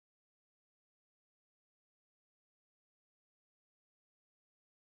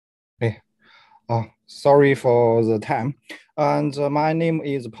Sorry for the time. And my name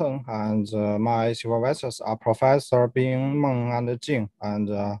is Peng, and my supervisors are Professor Bing, Meng, and Jing.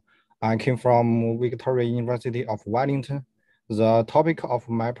 And I came from Victoria University of Wellington. The topic of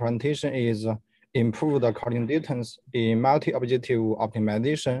my presentation is improved coordinations in multi-objective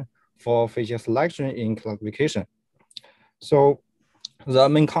optimization for feature selection in classification. So the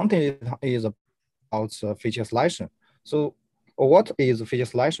main content is about feature selection. So what is feature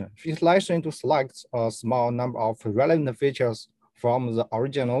selection? Feature selection to select a small number of relevant features from the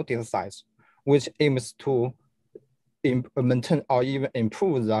original data size, which aims to maintain or even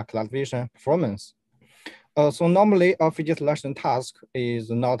improve the classification performance. So normally a feature selection task is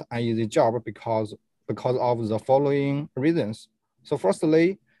not an easy job because of the following reasons. So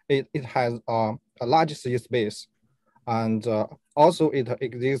firstly, it has a large C space, and also it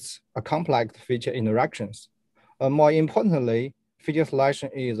exists a complex feature interactions. More importantly, feature selection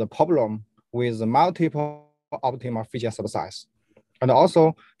is a problem with multiple optimal feature subsets. And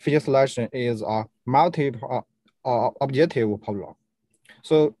also, feature selection is a multiple objective problem.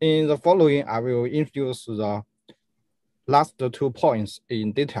 So in the following, I will introduce the last 2 points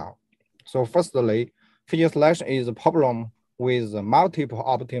in detail. So firstly, feature selection is a problem with multiple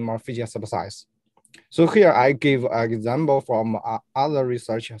optimal feature subsets. So here I give an example from other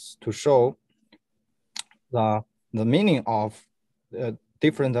researchers to show the meaning of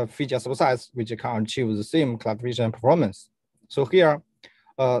different feature subsets which can achieve the same classification performance. So here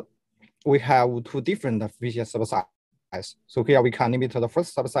we have 2 different feature subsets. So here we can limit the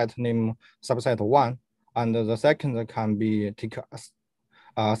first subset named subset 1, and the second can be take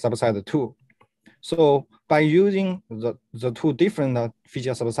subset 2. So by using the 2 different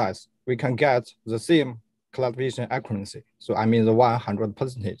feature subsets, we can get the same classification accuracy. So I mean the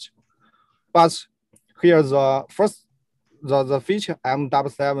 100%. But here the first, the feature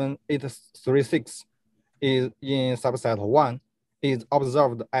M77836 is in subset 1 is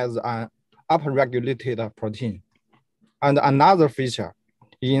observed as an upregulated protein. And another feature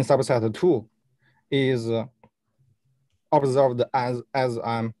in subset 2 is observed as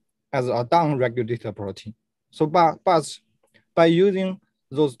a downregulated protein. So but by using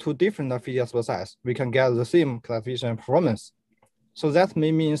those 2 different feature subsets, we can get the same classification performance. So that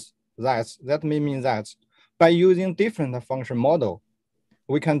may mean that by using different function model,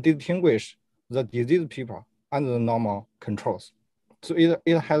 we can distinguish the disease people and the normal controls. So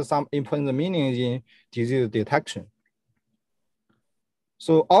it has some important meaning in disease detection.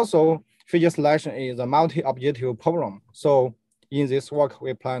 So also, feature selection is a multi-objective problem. So in this work,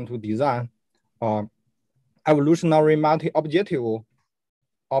 we plan to design evolutionary multi-objective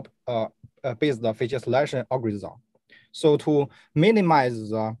based feature selection algorithm. So to minimize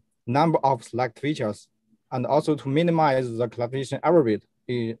the number of select features and also to minimize the classification error rate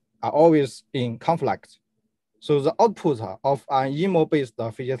are always in conflict. So the output of an emo-based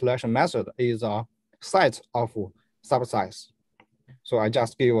feature selection method is a set of subsets. So I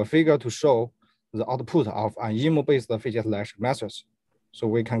just give a figure to show the output of an emo-based feature selection method. So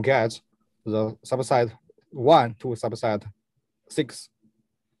we can get the subset 1 to subset 6.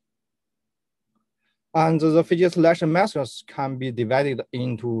 And the feature selection methods can be divided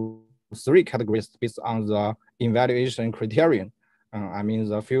into 3 categories based on the evaluation criterion. I mean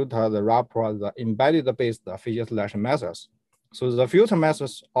the filter, the wrapper, the embedded-based feature selection methods. So the filter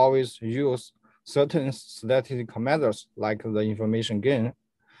methods always use certain statistical methods like the information gain,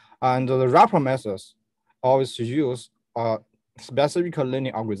 and the wrapper methods always use a specific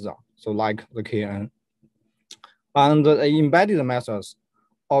learning algorithm, so like the KN. And the embedded methods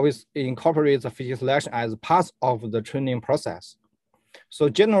always incorporate the feature selection as part of the training process. So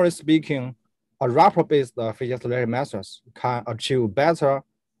generally speaking, a wrapper-based feature selection methods can achieve better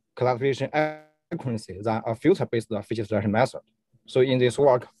classification accuracy than a filter-based feature selection method. So in this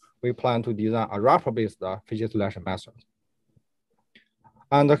work, we plan to design a wrapper-based feature selection method.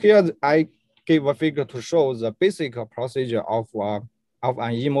 And here I give a figure to show the basic procedure of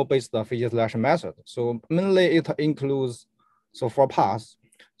an emo-based feature selection method. So mainly it includes 4 parts.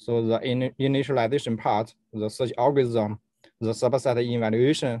 So the initialization part, the search algorithm, the subset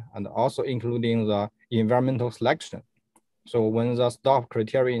evaluation, and also including the environmental selection. So when the stop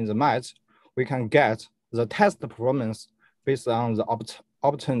criterion is met, we can get the test performance based on the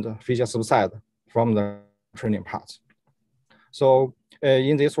obtained feature subset from the training part. So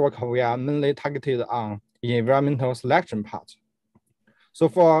in this work, we are mainly targeted on environmental selection part. So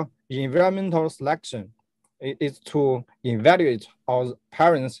for environmental selection, it is to evaluate all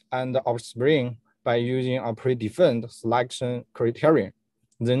parents and offspring by using a predefined selection criterion,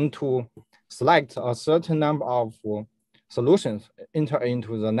 then to select a certain number of solutions enter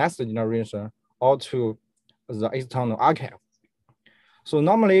into the next generation or to the external archive. So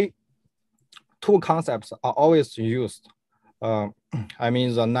normally, two concepts are always used. I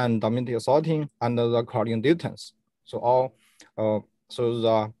mean the non-dominated sorting and the crowding distance. So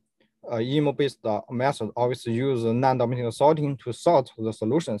the emo-based method always use non-dominated sorting to sort the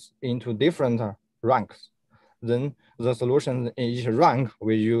solutions into different ranks. Then the solutions in each rank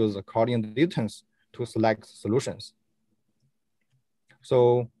will use crowding distance to select solutions.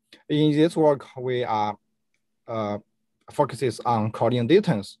 So in this work, we are focuses on crowding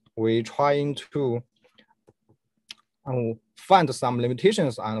distance. We're trying to find some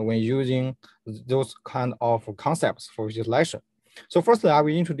limitations and when using those kind of concepts for visualization. So firstly, I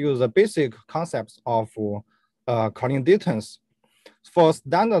will introduce the basic concepts of crowding distance. For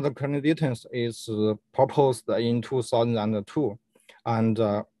standard crowding distance is proposed in 2002, and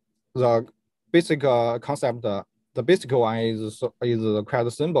the basic concept, the basic one is the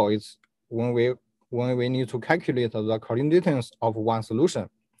crowd symbol. It's when we need to calculate the crowding distance of one solution,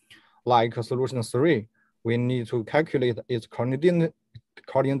 like solution 3. We need to calculate its crowding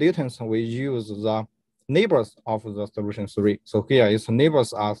distance. We use the neighbors of the solution 3. So here its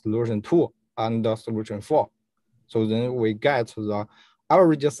neighbors are solution 2 and solution 4. So then we get the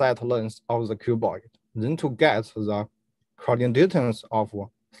average set length of the cuboid, then to get the crowding distance of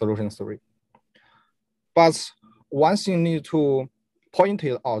solution 3. But one thing need to point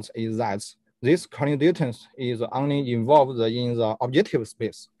it out is that this crowding distance is only involved in the objective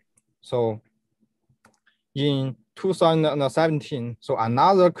space. So in 2017, so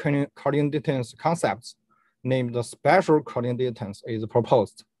another crowding distance concept named the spatial crowding distance is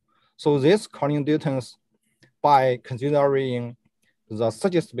proposed. So this crowding distance, by considering the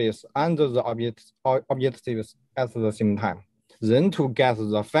search space and the object space at the same time, then to get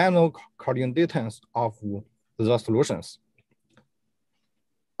the final crowding distance of the solutions.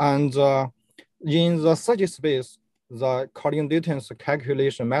 And in the search space, the crowding distance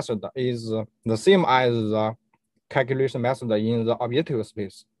calculation method is the same as the calculation method in the objective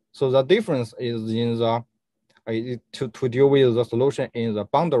space. So the difference is in the to deal with the solution in the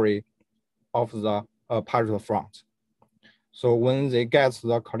boundary of the partial front. So when they get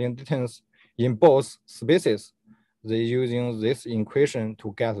the crowding distance in both spaces, they're using this equation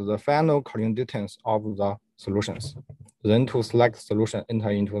to get the final crowding distance of the solutions. Then to select solution, enter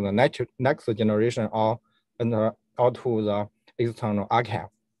into the next generation or enter out to the external archive.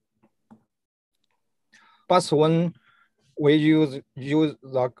 But when we use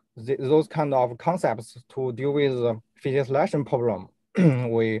those kind of concepts to deal with the feature selection problem,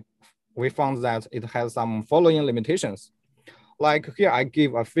 we found that it has some following limitations. Like here, I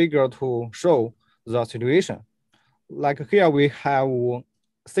give a figure to show the situation. Like here, we have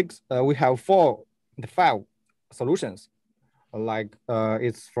five solutions. Like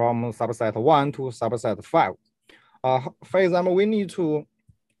it's from subset 1 to subset 5. For example, we need to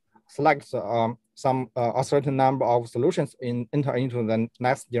select a certain number of solutions enter into the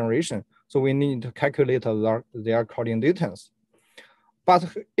next generation. So we need to calculate their crowding distance. But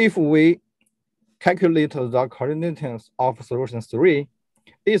if we calculate the crowding distance of solution 3,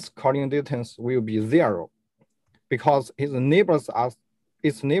 its crowding distance will be 0 because its neighbors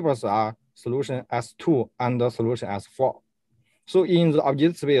are solution S2 and the solution S4. So in the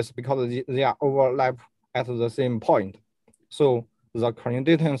object space, because they are overlap at the same point, so the crowding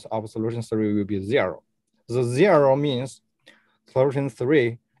distance of solution 3 will be 0. The 0 means solution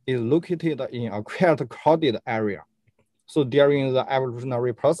 3 is located in a quite crowded area. So during the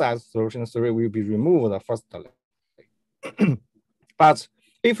evolutionary process, solution 3 will be removed firstly. But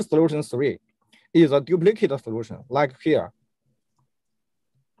if solution 3 is a duplicate solution, like here,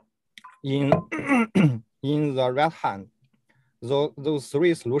 in the right hand, those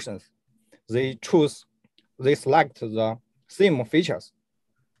three solutions, they select the same features.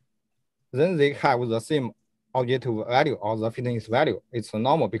 Then they have the same objective value or the fitness value. It's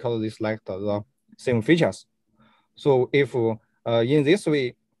normal because they select the same features. So if in this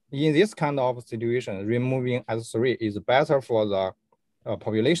way, in this kind of situation, removing S3 is better for the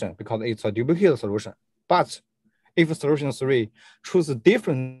population because it's a duplicate solution. But if solution 3 chooses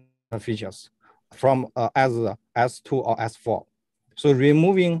different features from as S2 or S4, so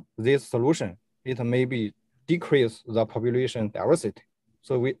removing this solution, it may be decrease the population diversity.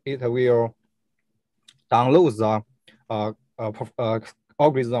 So it will download the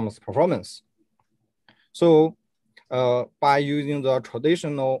algorithm's performance. So by using the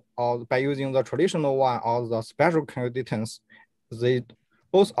traditional one or the spatial distance,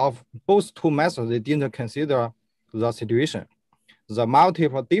 both two methods they didn't consider the situation, the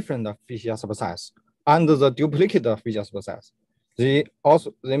multiple different feature subsets and the duplicate feature subsets. They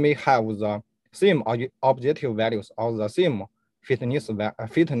may have the same objective values or the same fitness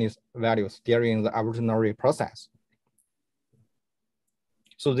values during the evolutionary process.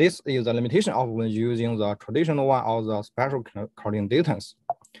 So this is the limitation of when using the traditional one or the special coordinates.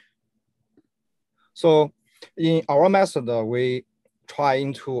 So in our method, we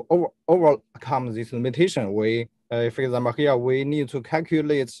trying to overcome this limitation. We, for example, here we need to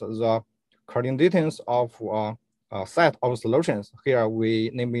calculate the coordinates of a set of solutions. Here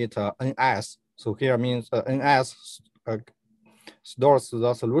we name it NS. So here means NS stores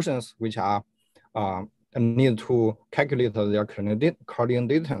the solutions which are need to calculate their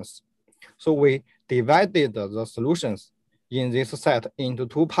coordinates. So we divided the solutions in this set into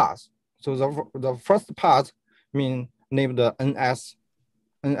two parts. So the first part named the NS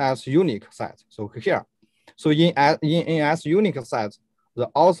unique set. So here, so in NS unique set,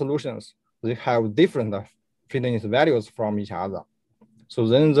 all solutions, they have different fitness values from each other. So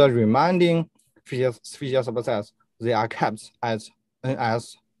then the remaining feature subsets, they are kept as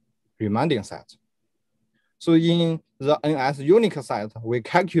NS remaining set. So in the NS unique set, we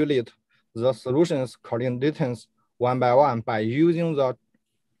calculate the solutions coordinates one by one by using the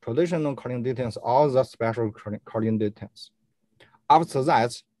traditional coordinates or the special coordinates. After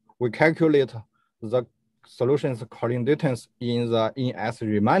that, we calculate the solutions coordinates in the NS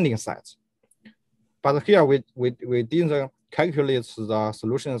remaining set. But here we didn't calculate the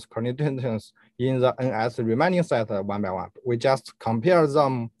solutions coordinates in the NS remaining set one by one. We just compare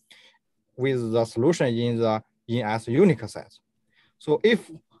them with the solution in the NS unique set. So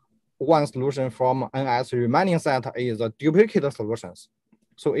if one solution from NS remaining set is a duplicate solutions,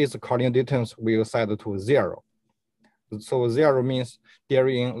 so its coordinates will set to 0. So 0 means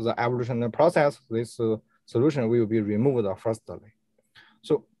during the evolutionary process, this solution will be removed firstly.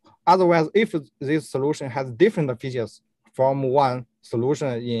 So otherwise, if this solution has different features from one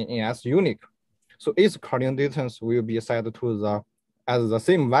solution in NS unique, so its coordinates will be set to as the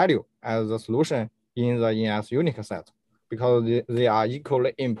same value as the solution in the NS unique set, because they are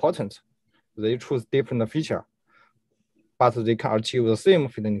equally important. They choose different feature, but they can achieve the same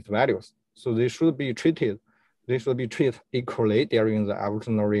fitness values. So they should be treated equally during the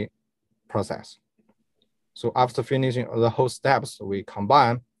evolutionary process. So after finishing the whole steps, we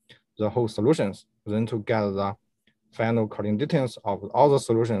combine the whole solutions, then to get the final coordinates of all the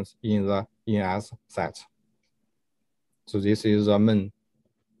solutions in the NS set. So this is the main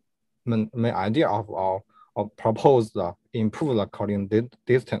idea of our proposed improve the coordinate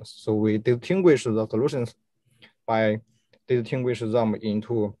distance. So we distinguish the solutions by distinguish them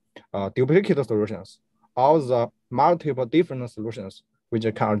into duplicate solutions, or the multiple different solutions which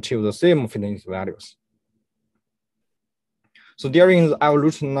can achieve the same fitness values. So during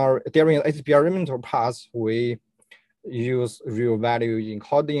the experimental parts, we use real value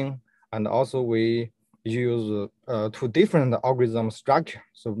encoding, and also we use two different algorithm structure.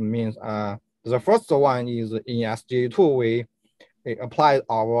 So it means the first one is in SG2, we applied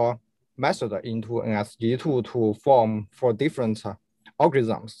our method into NSG2 to form 4 different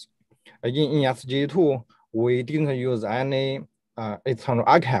algorithms. In NSG2, we didn't use any external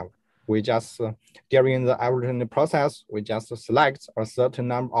archive. We just, during the evolutionary process, we just select a certain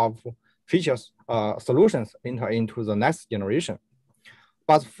number of features, solutions into the next generation.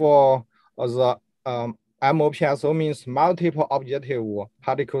 But for the MOPSO means multiple objective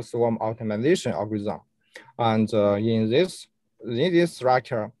particle swarm optimization algorithm. And in this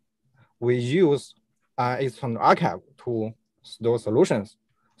structure, we use external archive to store solutions.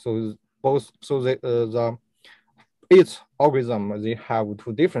 So each algorithm, they have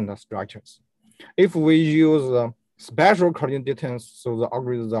 2 different structures. If we use special coordinates, so the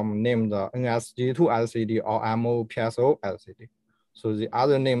algorithm named NSG2 LCD or MOPSO LCD. So the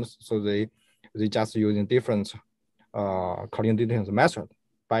other names, so they just using different coordinates method.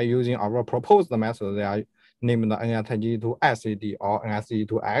 By using our proposed method, they are named NSG2 LCD or NSG2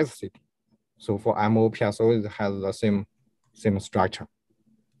 LCD. So for MOPSO, it has the same structure.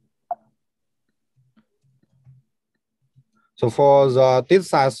 So for the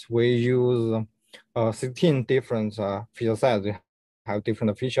datasets, we use 16 different feature sets. They have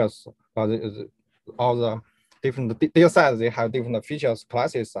different features. All the different datasets, they have different features,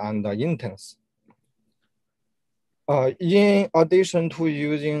 classes, and intents. In addition to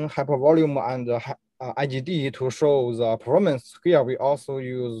using hypervolume and IGD to show the performance, here we also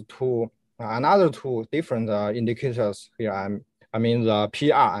use another 2 different indicators. Here I mean the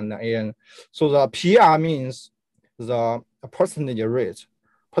PR and the AN. So the PR means the percentage rate.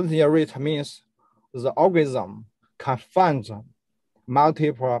 Percentage rate means the algorithm can find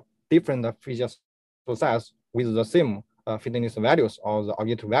multiple different feature sets with the same fitness values or the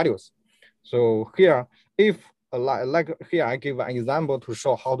objective values. So here, if like here, I give an example to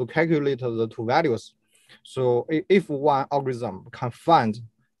show how to calculate the two values. So if one algorithm can find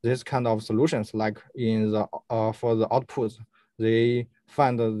this kind of solutions, like in the for the output, they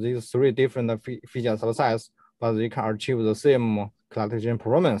find these three different feature subsets, but they can achieve the same classification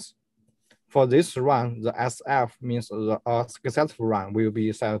performance. For this run, the SF means the successful run will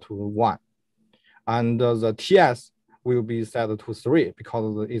be set to 1. And the TS will be set to 3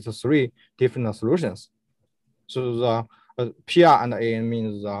 because it's 3 different solutions. So the PR and AN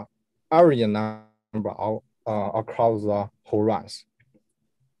means the average number across the whole runs.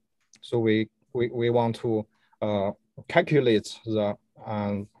 So we want to calculate the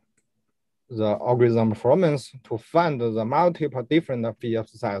algorithm performance to find the multiple different feature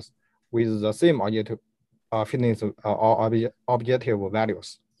sets with the same objective fitness or objective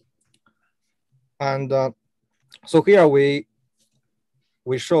values. And so here we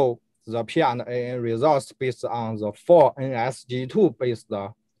show the P and AN results based on the 4 NSG2 based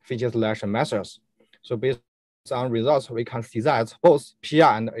feature selection methods. So based on results, we can see that both P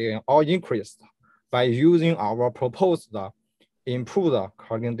and AN all increased by using our proposed improved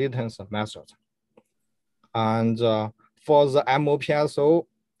coordinates method. And for the MOPSO,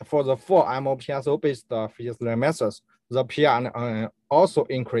 for the 4 MOPSO based feature selection methods, the P and AN also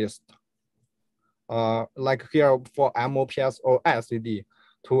increased. Like here for MOPSO SCD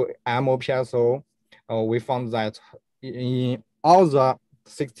to MOPSO, we found that in all the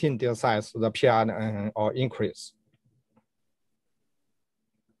 16 datasets, the PR are increased.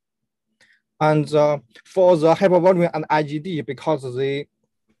 And for the hypervolume and IGD, because they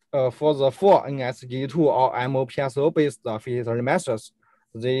for the 4 NSG2 or MOPSO based feature methods,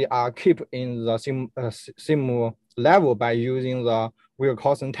 they are keep in the same level by using the real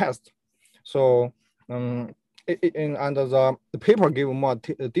constant test. So and the paper give more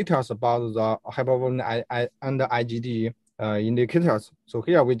details about the hypervolume and the IGD indicators. So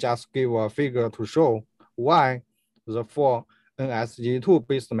here we just give a figure to show why the 4 NSG2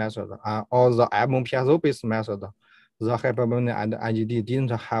 based method or the MPSO based method, the hypervolume and IGD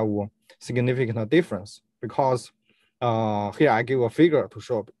didn't have significant difference, because here I give a figure to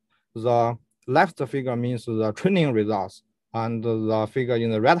show the left figure means the training results, and the figure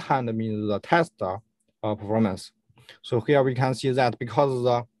in the right hand means the test performance. So here we can see that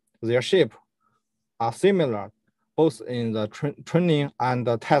because their shape are similar, both in the training and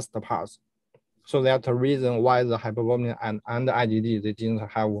the test parts. So that's the reason why the hypervolume and the IGD, they didn't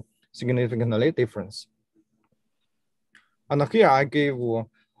have significantly difference. And here I give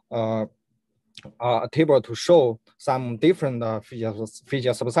a table to show some different feature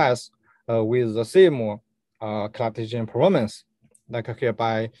subsets with the same classification performance. Like here,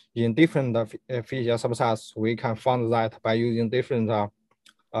 by in different feature subsets, we can find that by using different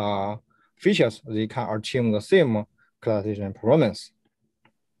features, they can achieve the same classification performance.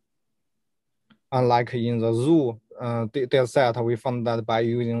 Unlike in the zoo data set, we found that by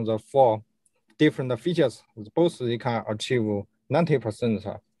using the 4 different features, both they can achieve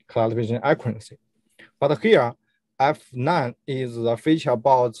 90% classification accuracy. But here, F9 is the feature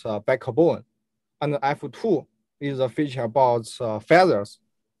about backbone, and F2 is a feature about feathers.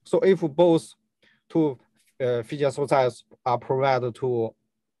 So if both 2 feature subsets are provided to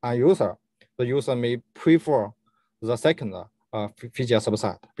a user, the user may prefer the second feature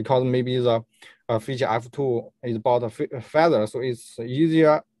subset, because maybe the feature F2 is about a feather, so it's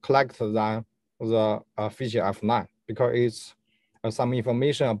easier collect than the feature F9, because it's some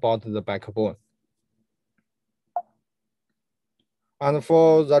information about the backbone. And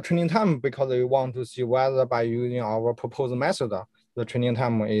for the training time, because we want to see whether by using our proposed method, the training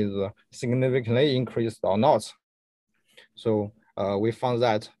time is significantly increased or not. So we found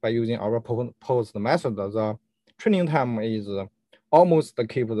that by using our proposed method, the training time is almost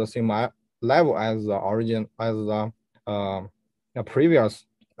keep the same level as the origin, as the previous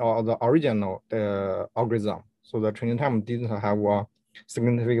or the original algorithm. So the training time didn't have a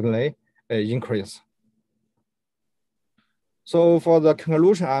significantly increase. So for the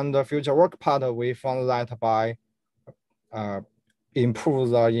conclusion and the future work part, we found that by improve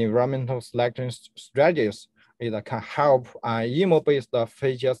the environmental selection strategies, it can help emo-based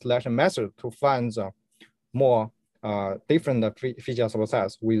feature selection method to find more different feature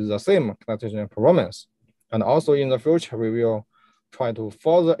subsets with the same classification performance. And also in the future, we will try to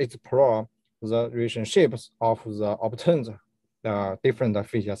further explore the relationships of the obtained different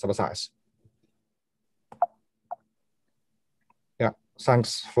feature subsets. Yeah,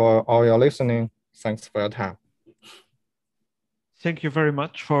 thanks for all your listening. Thanks for your time. Thank you very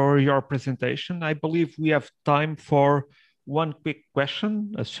much for your presentation. I believe we have time for one quick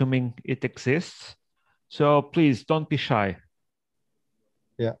question, assuming it exists. So please don't be shy.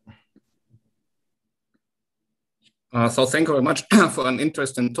 Yeah. So thank you very much for an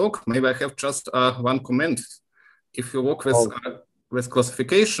interesting talk. Maybe I have just one comment. If you work with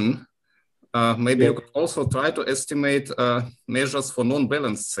classification, maybe you could also try to estimate measures for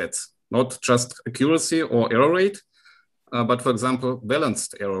non-balanced sets, not just accuracy or error rate, but for example,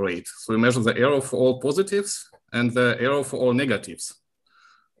 balanced error rate. So you measure the error for all positives and the error for all negatives.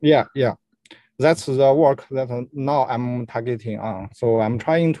 Yeah. That's the work that now I'm targeting on. So I'm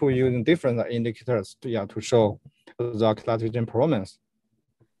trying to use different indicators to show the classification performance.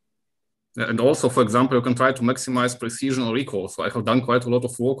 And also, for example, you can try to maximize precision or recall. So I have done quite a lot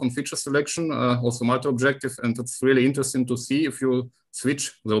of work on feature selection, also multi-objective, and it's really interesting to see if you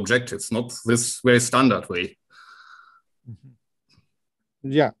switch the objectives, not this very standard way.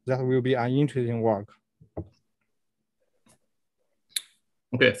 Yeah, that will be an interesting work.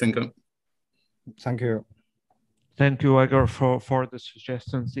 Okay, thank you. Thank you. Thank you, Igor, for the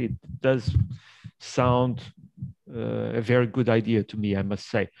suggestions. It does sound a very good idea to me, I must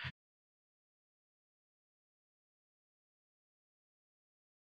say.